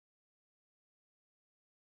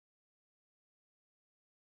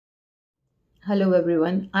Hello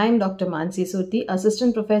everyone, I am Dr. Mansi Surati,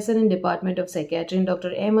 Assistant Professor in Department of Psychiatry in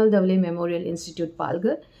Dr. M.L. Davle Memorial Institute,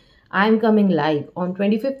 Palghar. I am coming live on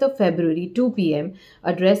 25th of February 2 p.m.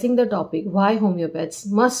 addressing the topic Why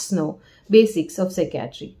Homeopaths Must Know Basics of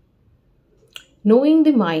Psychiatry. Knowing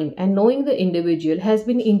the mind and knowing the individual has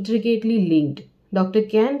been intricately linked. Dr.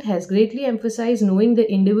 Kant has greatly emphasized knowing the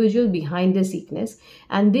individual behind the sickness,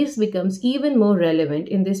 and this becomes even more relevant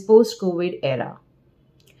in this post-COVID era.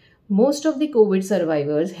 Most of the COVID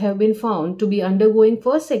survivors have been found to be undergoing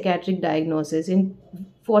first psychiatric diagnosis in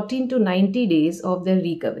 14 to 90 days of their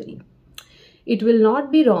recovery. It will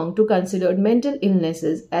not be wrong to consider mental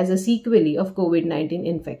illnesses as a sequelae of COVID-19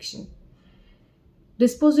 infection.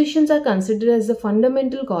 Dispositions are considered as the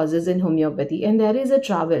fundamental causes in homeopathy, and there is a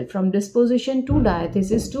travel from disposition to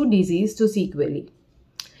diathesis to disease to sequelae.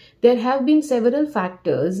 There have been several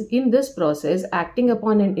factors in this process acting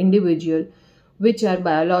upon an individual, which are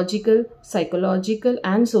biological, psychological,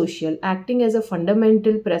 and social, acting as a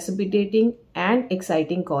fundamental precipitating and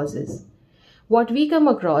exciting causes. What we come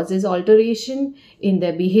across is alteration in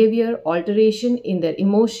their behavior, alteration in their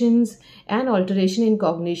emotions, and alteration in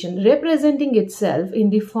cognition, representing itself in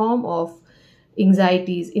the form of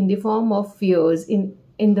anxieties, in the form of fears, in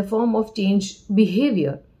the form of changed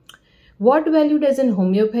behavior. What value does an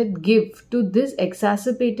homeopath give to these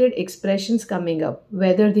exacerbated expressions coming up,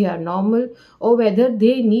 whether they are normal or whether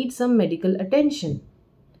they need some medical attention?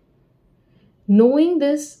 Knowing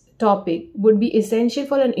this topic would be essential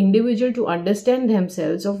for an individual to understand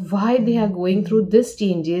themselves of why they are going through these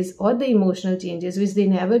changes or the emotional changes which they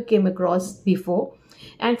never came across before.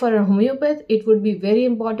 And for a homeopath, it would be very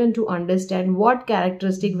important to understand what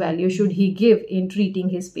characteristic value should he give in treating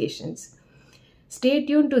his patients. Stay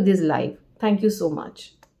tuned to this live. Thank you so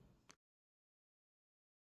much.